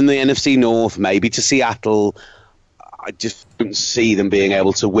somewhere in the NFC North, maybe to Seattle, I just don't see them being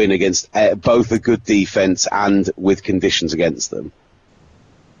able to win against both a good defense and with conditions against them.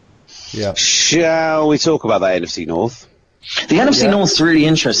 Yeah. Shall we talk about that NFC North? The NFC North's really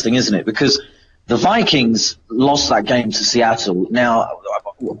interesting, isn't it? Because the Vikings lost that game to Seattle. Now,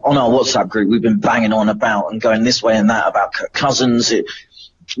 on our WhatsApp group, we've been banging on about and going this way and that about Kirk Cousins.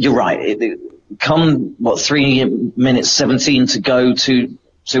 You're right. Come 3 minutes 17 to go, two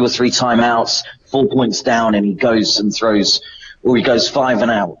or three timeouts, 4 points down, and he goes and throws, or he goes 5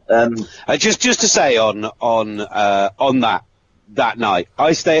 and out. Just to say on that night,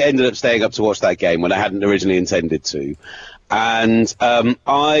 I ended up staying up to watch that game when I hadn't originally intended to, and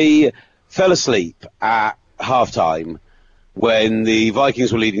I fell asleep at halftime when the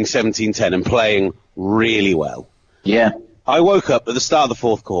Vikings were leading 17-10 and playing really well. Yeah. I woke up at the start of the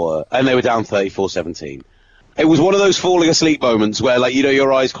fourth quarter and they were down 34-17. It was one of those falling asleep moments where,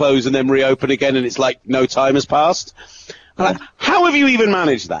 your eyes close and then reopen again and it's like no time has passed. How have you even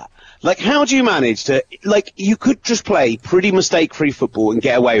managed that? How do you manage to, you could just play pretty mistake-free football and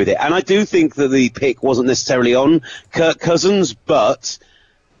get away with it. And I do think that the pick wasn't necessarily on Kirk Cousins, but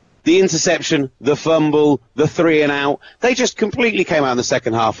the interception, the fumble, the 3 and out, they just completely came out in the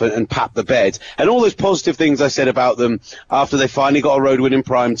second half and papped the bed. And all those positive things I said about them after they finally got a road win in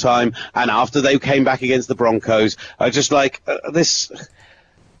prime time and after they came back against the Broncos, are just how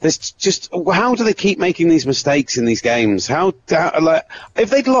do they keep making these mistakes in these games? If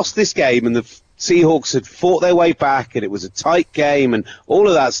they'd lost this game and the Seahawks had fought their way back and it was a tight game and all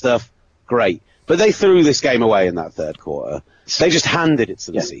of that stuff, great. But they threw this game away in that third quarter. They just handed it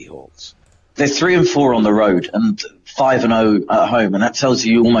to the Seahawks. They're 3-4 on the road and 5-0 at home, and that tells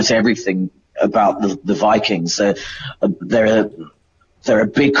you almost everything about the Vikings. They're a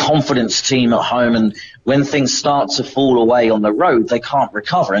big confidence team at home, and when things start to fall away on the road, they can't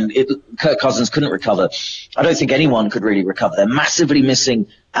recover. And Kirk Cousins couldn't recover. I don't think anyone could really recover. They're massively missing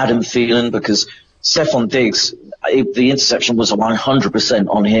Adam Thielen because Stephon Diggs, the interception was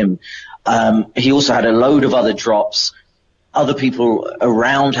 100% on him. He also had a load of other drops. Other people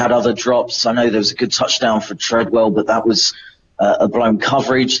around had other drops. I know there was a good touchdown for Treadwell, but that was a blown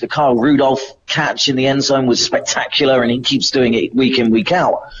coverage. The Kyle Rudolph catch in the end zone was spectacular, and he keeps doing it week in, week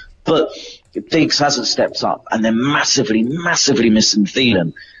out. But Diggs hasn't stepped up, and they're massively, massively missing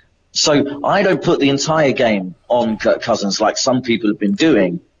Thielen. So I don't put the entire game on Kirk Cousins like some people have been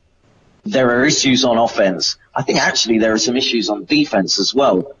doing. There are issues on offense. I think actually there are some issues on defense as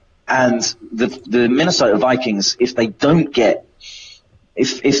well. And the Minnesota Vikings, if they don't get,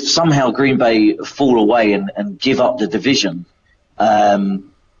 if somehow Green Bay fall away and give up the division, then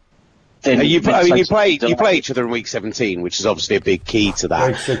you play each other in week 17, which is obviously a big key to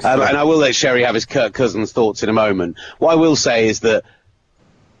that. And I will let Sherry have his Kirk Cousins thoughts in a moment. What I will say is that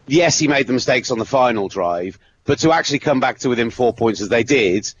yes, he made the mistakes on the final drive, but to actually come back to within 4 points as they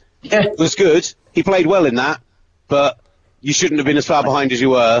did was good. He played well in that, but you shouldn't have been as far behind as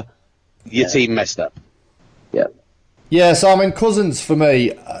you were. Your team messed up. Yeah, so Cousins, for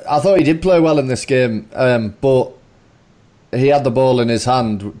me, I thought he did play well in this game, but he had the ball in his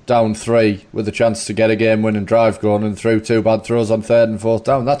hand down 3 with a chance to get a game-winning drive going and threw 2 bad throws on 3rd and 4th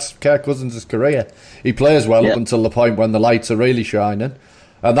down. That's Kirk Cousins' career. He plays well up until the point when the lights are really shining.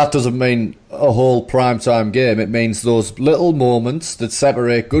 And that doesn't mean a whole primetime game. It means those little moments that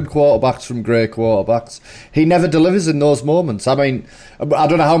separate good quarterbacks from great quarterbacks. He never delivers in those moments. I don't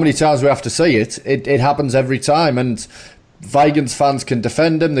know how many times we have to see it. It happens every time. And Vikings fans can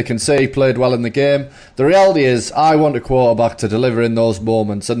defend him. They can say he played well in the game. The reality is, I want a quarterback to deliver in those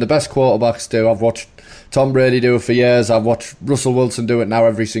moments. And the best quarterbacks do. I've watched Tom Brady do it for years. I've watched Russell Wilson do it now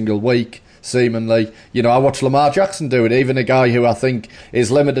every single week. Seemingly, I watch Lamar Jackson do it. Even a guy who I think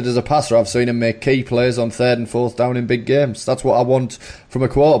is limited as a passer, I've seen him make key plays on 3rd and 4th down in big games. That's what I want from a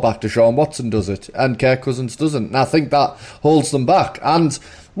quarterback. Deshaun Watson does it, and Kirk Cousins doesn't. And I think that holds them back. And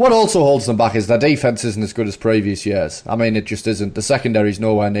What also holds them back is their defence isn't as good as previous years. I mean, it just isn't. The secondary's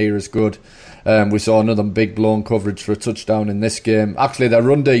nowhere near as good. We saw another big blown coverage for a touchdown in this game. Actually, their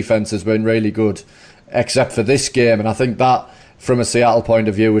run defence has been really good, except for this game, and I think that, from a Seattle point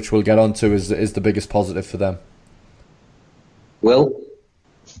of view, which we'll get onto, is the biggest positive for them. Will?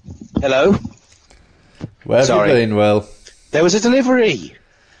 Hello? Where have you been, Will? There was a delivery.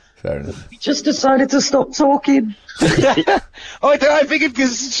 Fair enough. We just decided to stop talking. I figured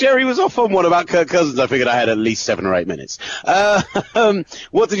because Sherry was off on one about Kirk Cousins, I figured I had at least 7 or 8 minutes.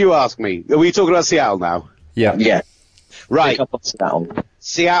 What did you ask me? Are we talking about Seattle now? Yeah. Right. Seattle.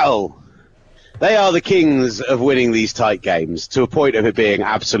 Seattle. They are the kings of winning these tight games to a point of it being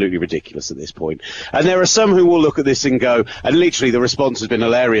absolutely ridiculous at this point. And there are some who will look at this and go, and literally the response has been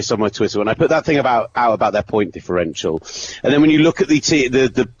hilarious on my Twitter when I put that thing out about their point differential. And then when you look at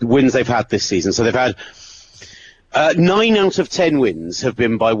the wins they've had this season, so they've had 9 out of 10 wins have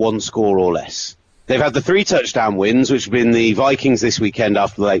been by 1 score or less. They've had the 3 touchdown wins, which have been the Vikings this weekend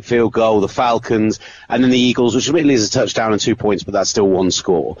after the late field goal, the Falcons, and then the Eagles, which admittedly is a touchdown and 2 points, but that's still 1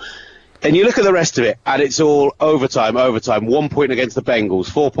 score. And you look at the rest of it, and it's all overtime, 1 point against the Bengals,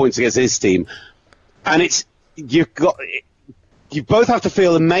 4 points against his team. And you both have to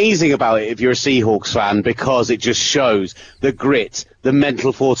feel amazing about it if you're a Seahawks fan, because it just shows the grit, the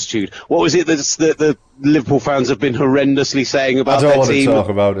mental fortitude. What was it that the Liverpool fans have been horrendously saying about their team talk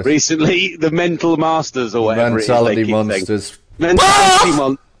about it recently? The mental masters or whatever mentality it is. Monsters. Mentality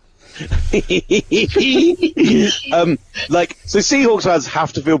monsters. So Seahawks fans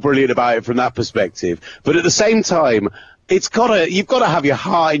have to feel brilliant about it from that perspective, but at the same time, you've got to have your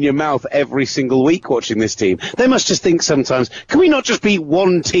heart in your mouth every single week watching this team. They must just think sometimes, can we not just beat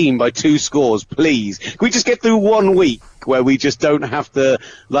one team by 2 scores, please? Can we just get through 1 week where we just don't have to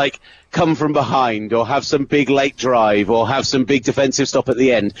come from behind or have some big late drive or have some big defensive stop at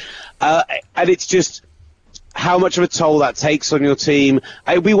the end? And it's just how much of a toll that takes on your team.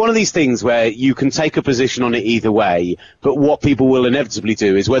 It'll be one of these things where you can take a position on it either way, but what people will inevitably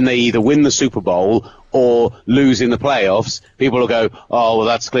do is when they either win the Super Bowl or lose in the playoffs, people will go, oh, well,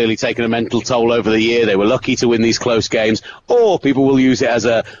 that's clearly taken a mental toll over the year. They were lucky to win these close games. Or people will use it as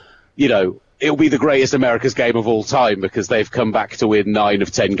it'll be the greatest America's game of all time because they've come back to win 9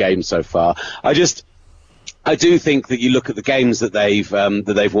 of 10 games so far. I do think that you look at the games that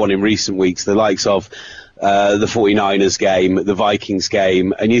they've won in recent weeks, the likes of the 49ers game, the Vikings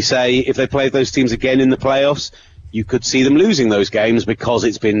game, and you say if they played those teams again in the playoffs, you could see them losing those games because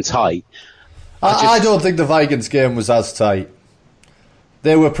it's been tight. I don't think the Vikings game was as tight.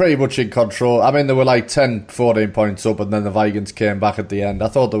 They were pretty much in control. I mean, they were 10, 14 points up, and then the Vikings came back at the end. I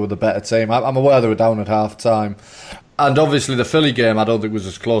thought they were the better team. I'm aware they were down at half-time. And obviously the Philly game I don't think was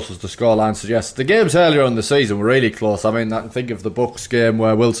as close as the scoreline suggests. The games earlier in the season were really close. I mean, I can think of the Bucs game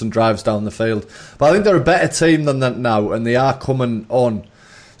where Wilson drives down the field. But I think they're a better team than that now, and they are coming on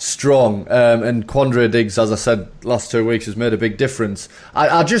strong. And Quandre Diggs, as I said, last 2 weeks has made a big difference.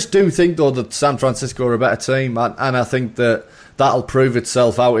 I just do think, though, that San Francisco are a better team, and I think that that'll prove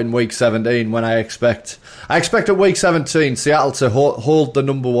itself out in Week 17 when I expect at Week 17 Seattle to hold the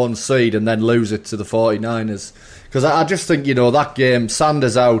number 1 seed and then lose it to the 49ers. Because I just think, that game,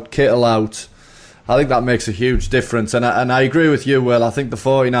 Sanders out, Kittle out, I think that makes a huge difference. And I agree with you, Will. I think the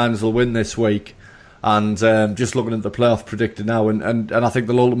 49ers will win this week. And just looking at the playoff predictor now, and I think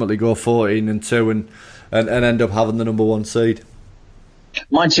they'll ultimately go 14-2 and end up having the number 1 seed.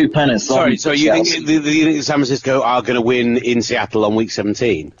 My 2 pennants. Sorry, so you think San Francisco are going to win in Seattle on Week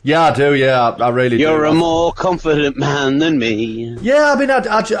 17? Yeah, I do, yeah, I really do. You're a more confident man than me. Yeah, I mean,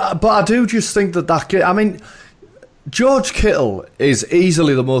 but I do just think that I mean, George Kittle is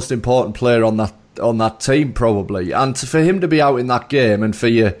easily the most important player on that team, probably, and for him to be out in that game and for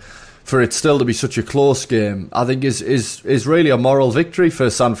it still to be such a close game, I think is really a moral victory for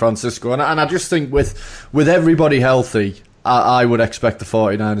San Francisco. And I just think with everybody healthy, I would expect the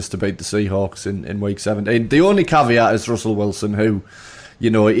 49ers to beat the Seahawks in Week 17. The only caveat is Russell Wilson, who,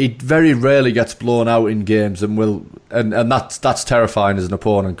 he very rarely gets blown out in games and that's terrifying as an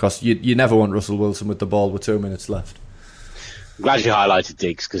opponent, because you never want Russell Wilson with the ball with 2 minutes left. I'm glad you highlighted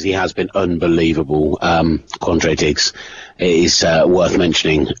Diggs, because he has been unbelievable. Quandre Diggs is worth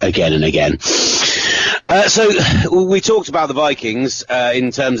mentioning again and again. So we talked about the Vikings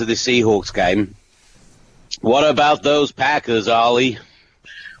in terms of the Seahawks game. What about those Packers, Ollie?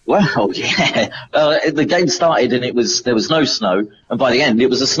 Well, yeah. The game started and there was no snow, and by the end it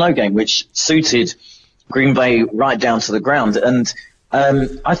was a snow game, which suited Green Bay right down to the ground. And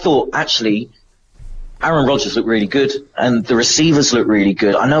I thought, actually, Aaron Rodgers looked really good, and the receivers look really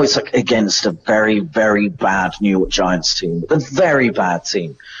good. I know it's against a very, very bad New York Giants team, a very bad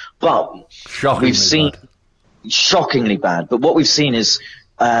team, but shockingly bad. But what we've seen is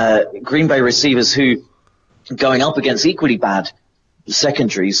Green Bay receivers who going up against equally bad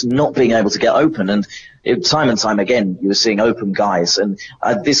secondaries not being able to get open, and time and time again you were seeing open guys, and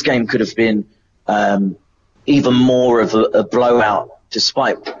this game could have been even more of a blowout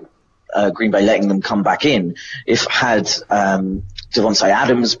despite Green Bay letting them come back in. If had Devontae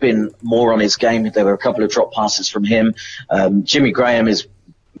Adams been more on his game, there were a couple of drop passes from him. Jimmy Graham is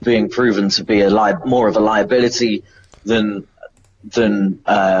being proven to be more of a liability than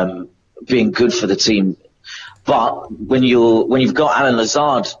being good for the team. But when you've got Alan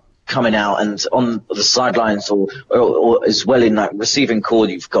Lazard coming out and on the sidelines or as well in that receiving core,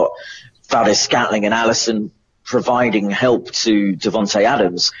 you've got Valdez-Scantling and Allison providing help to Devontae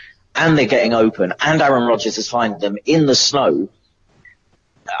Adams, and they're getting open, and Aaron Rodgers is finding them in the snow.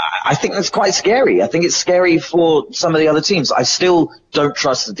 I think that's quite scary. I think it's scary for some of the other teams. I still don't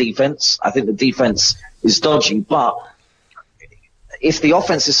trust the defense. I think the defense is dodgy, but if the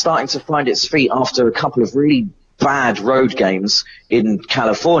offense is starting to find its feet after a couple of really bad road games in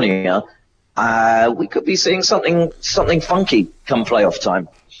California, we could be seeing something funky come playoff time.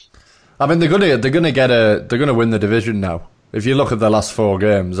 I mean, they're gonna win the division now. If you look at the last 4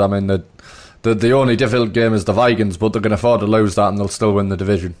 games, I mean, the only difficult game is the Vikings, but they're going to afford to lose that and they'll still win the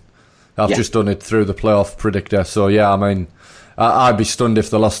division. I've just done it through the playoff predictor, so yeah, I mean, I'd be stunned if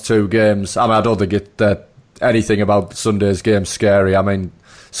they lost 2 games. I mean, I don't think anything about Sunday's game scary. I mean,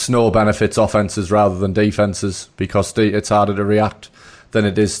 snow benefits offences rather than defences because it's harder to react than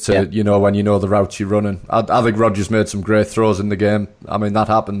it is to, when you know the routes you're running. I think Rodgers made some great throws in the game. I mean, that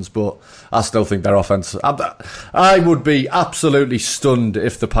happens, but I still think their offense... I would be absolutely stunned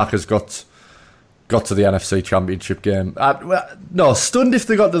if the Packers got to the NFC Championship game. No, stunned if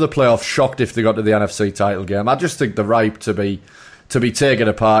they got to the playoffs, shocked if they got to the NFC title game. I just think they're ripe to be taken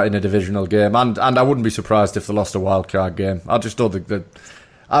apart in a divisional game, and I wouldn't be surprised if they lost a wild card game. I just don't think that...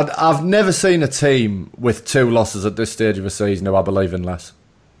 I've never seen a team with 2 losses at this stage of a season who I believe in less.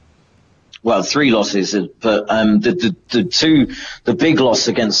 Well, 3 losses, but the big loss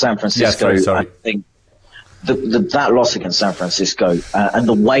against San Francisco, I think that loss against San Francisco and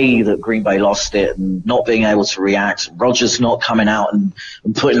the way that Green Bay lost it and not being able to react, Rodgers not coming out and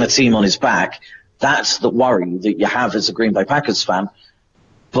putting the team on his back, that's the worry that you have as a Green Bay Packers fan.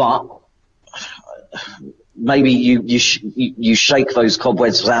 But maybe you shake those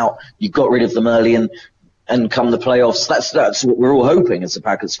cobwebs out, you got rid of them early, and come the playoffs. That's what we're all hoping as a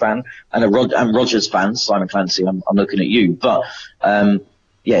Packers fan and Rodgers fan. Simon Clancy, I'm looking at you, but I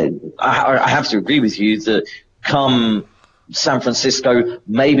have to agree with you that come San Francisco,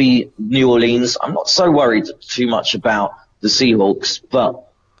 maybe New Orleans, I'm not so worried too much about the Seahawks, but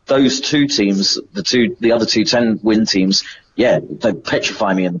those 2 teams, the other 2 10-win teams, they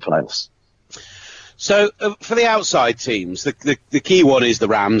petrify me in the playoffs. So for the outside teams, the key one is the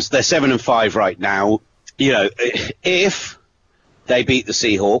Rams. They're 7-5 right now. If they beat the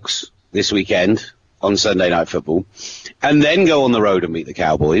Seahawks this weekend on Sunday Night Football, and then go on the road and beat the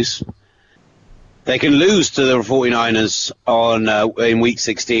Cowboys, they can lose to the 49ers in Week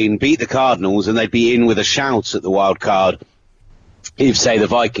 16, beat the Cardinals, and they'd be in with a shout at the wild card if, say, the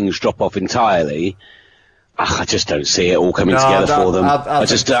Vikings drop off entirely. I just don't see it all coming together for them. I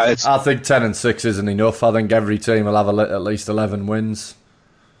think 10-6 isn't enough. I think every team will have at least 11 wins.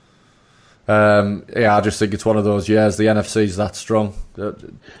 I just think it's one of those years. The NFC's that strong.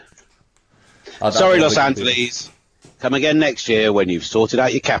 Sorry, Los Angeles. Come again next year when you've sorted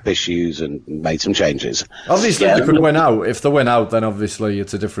out your cap issues and made some changes. Obviously, they could win out. If they win out, then obviously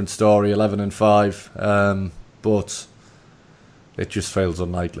it's a different story. 11-5, but it just feels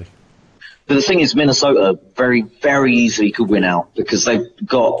unlikely. But the thing is, Minnesota very, very easily could win out because they've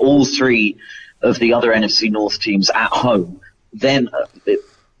got all 3 of the other NFC North teams at home. Then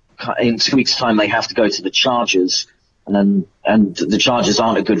in 2 weeks' time, they have to go to the Chargers, and the Chargers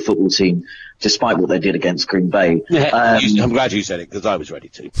aren't a good football team, despite what they did against Green Bay. I'm glad you said it because I was ready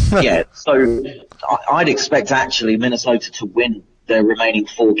to. So I'd expect actually Minnesota to win their remaining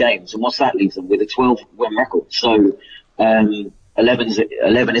 4 games, and what's that leave them with a 12-win record? So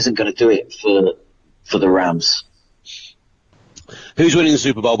 11 isn't going to do it for the Rams. Who's winning the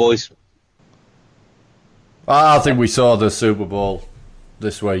Super Bowl, boys? I think we saw the Super Bowl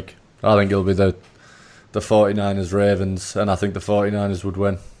this week. I think it'll be the 49ers Ravens, and I think the 49ers would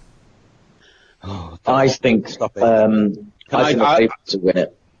win. I think the Ravens would win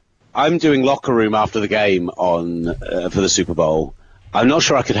it. I'm doing locker room after the game for the Super Bowl. I'm not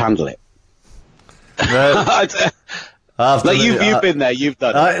sure I could handle it. You've been there, you've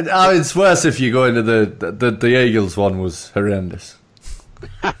done it. It's worse if you go into the Eagles one was horrendous.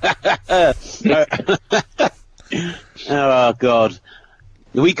 Oh, God.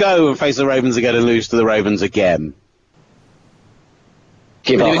 We go and face the Ravens again and lose to the Ravens again.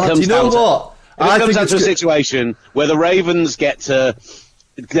 Give up. Do you know what? It comes down to a situation where the Ravens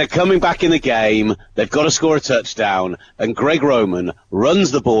they're coming back in the game, they've got to score a touchdown, and Greg Roman runs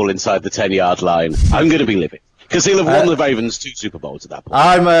the ball inside the 10-yard line. I'm going to be livid. Because he'll have won the Ravens 2 Super Bowls at that point.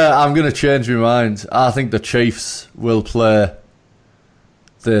 I'm going to change my mind. I think the Chiefs will play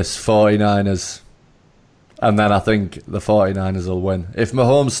this 49ers. And then I think the 49ers will win. If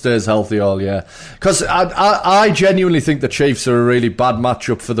Mahomes stays healthy all year. Because I genuinely think the Chiefs are a really bad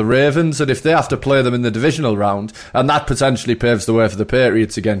matchup for the Ravens. And if they have to play them in the divisional round, and that potentially paves the way for the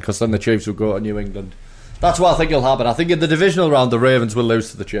Patriots again, because then the Chiefs will go to New England. That's what I think will happen. I think in the divisional round, the Ravens will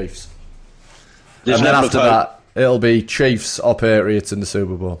lose to the Chiefs. And then after that, it'll be Chiefs or Patriots in the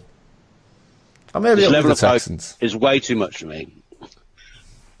Super Bowl. Or maybe it'll be the Texans. Is way too much for me.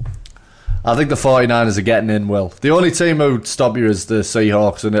 I think the 49ers are getting in, Will. The only team who'd stop you is the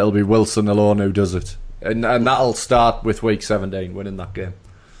Seahawks, and it'll be Wilson alone who does it. And that'll start with Week 17, winning that game.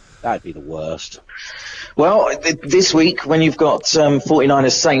 That'd be the worst. Well, this week, when you've got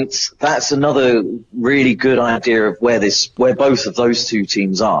 49ers Saints, that's another really good idea of where both of those two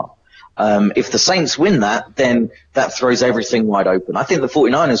teams are. If the Saints win that, then that throws everything wide open. I think the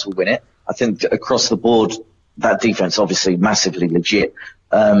 49ers will win it. I think across the board, that defense obviously massively legit.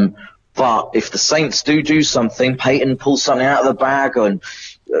 But if the Saints do something, Peyton pulls something out of the bag and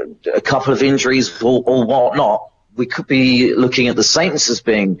a couple of injuries or whatnot, we could be looking at the Saints as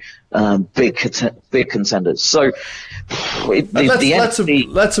being big contenders. So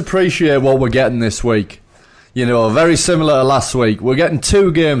let's appreciate what we're getting this week. You know, very similar to last week. We're getting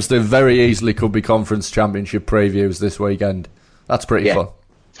 2 games that very easily could be conference championship previews this weekend. That's pretty fun.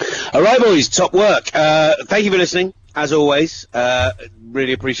 All right, boys, top work. Thank you for listening, as always.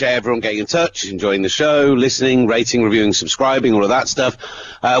 Really appreciate everyone getting in touch, enjoying the show, listening, rating, reviewing, subscribing, all of that stuff.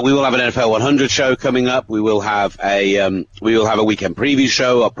 We will have an NFL 100 show coming up. We will have a weekend preview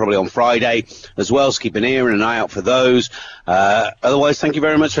show probably on Friday as well, so keep an ear and an eye out for those. Otherwise, thank you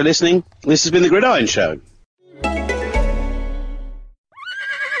very much for listening. This has been the Gridiron Show.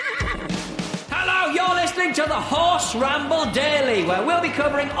 To the Horse Ramble Daily, where we'll be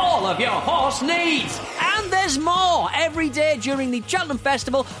covering all of your horse needs. And there's more. Every day during the Cheltenham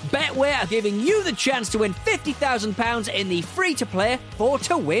Festival, Betway are giving you the chance to win £50,000 in the free-to-play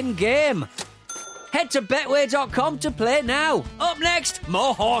 4-to-win game. Head to betway.com to play now. Up next,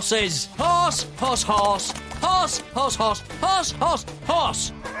 more horses. Horse, horse, horse. Horse, horse, horse. Horse, horse,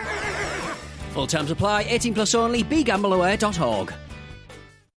 horse. Full terms apply. 18 plus only. BeGambleAware.org.